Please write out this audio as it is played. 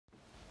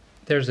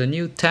There's a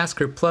new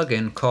Tasker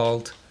plugin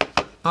called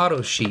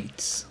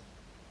AutoSheets.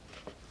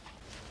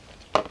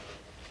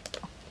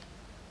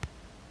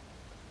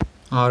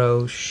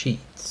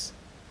 AutoSheets.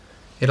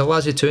 It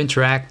allows you to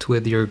interact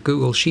with your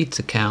Google Sheets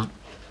account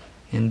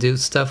and do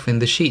stuff in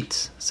the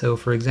sheets. So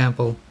for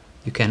example,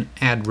 you can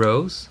add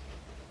rows,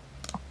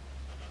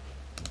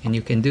 and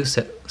you can do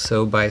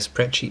so by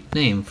spreadsheet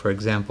name. For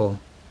example,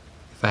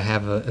 if I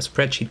have a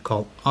spreadsheet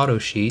called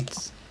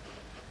AutoSheets,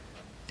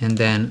 and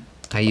then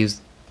I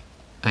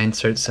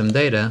insert some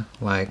data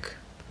like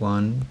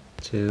 1,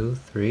 2,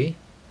 3.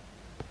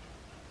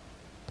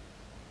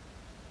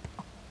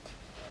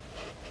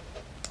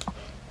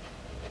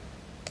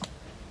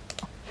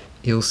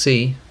 You'll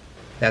see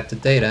that the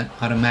data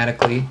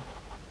automatically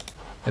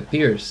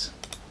appears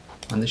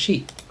on the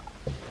sheet.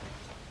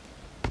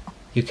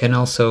 You can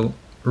also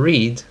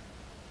read.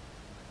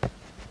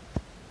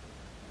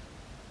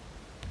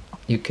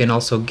 You can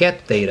also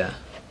get data.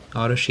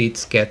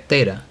 AutoSheets get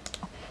data.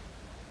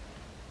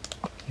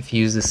 If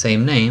you use the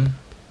same name,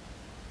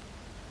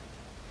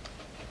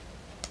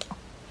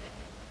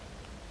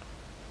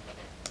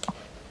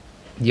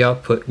 the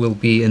output will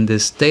be in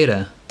this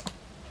data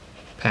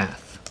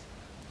path.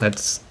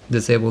 Let's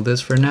disable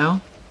this for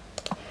now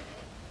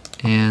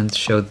and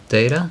show the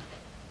data.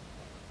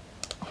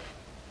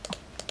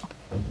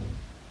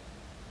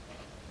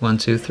 1,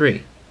 2,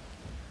 3.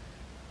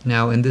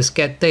 Now in this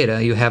get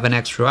data you have an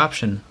extra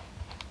option.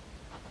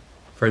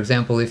 For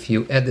example, if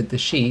you edit the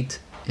sheet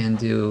and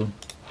do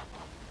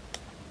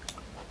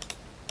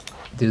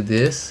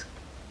this,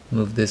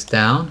 move this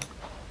down,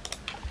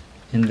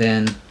 and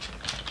then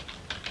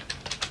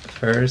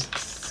first,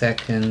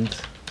 second,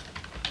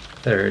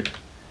 third,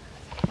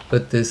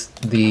 put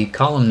the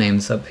column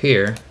names up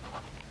here,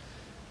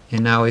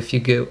 and now if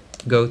you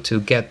go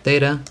to get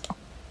data,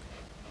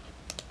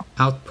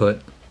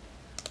 output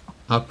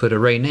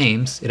array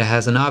names, it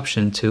has an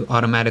option to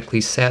automatically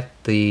set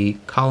the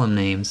column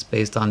names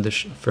based on the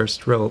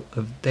first row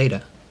of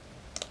data.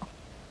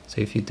 So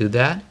if you do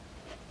that,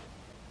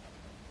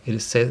 it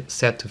is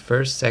set to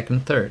first,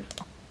 second, third.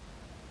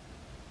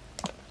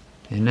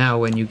 And now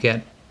when you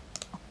get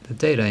the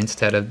data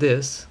instead of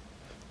this,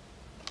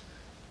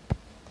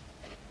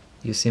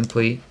 you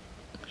simply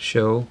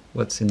show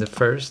what's in the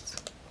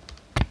first,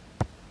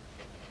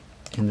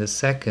 in the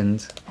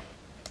second,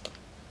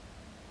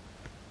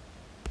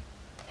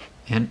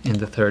 and in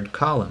the third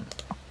column.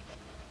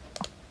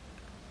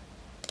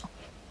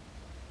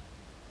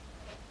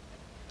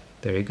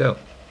 There you go.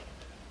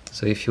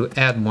 So if you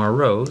add more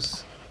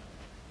rows,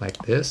 like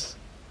this,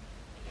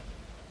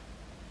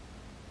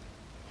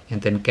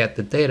 and then get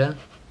the data,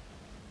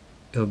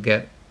 you'll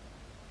get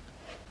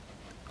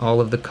all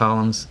of the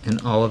columns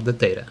and all of the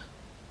data.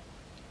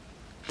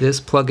 This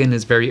plugin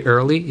is very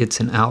early, it's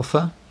in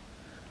alpha,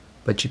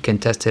 but you can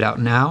test it out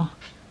now,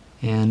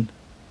 and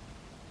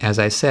as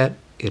I said,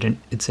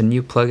 it's a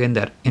new plugin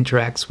that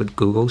interacts with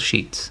Google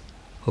Sheets.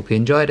 Hope you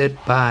enjoyed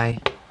it. Bye!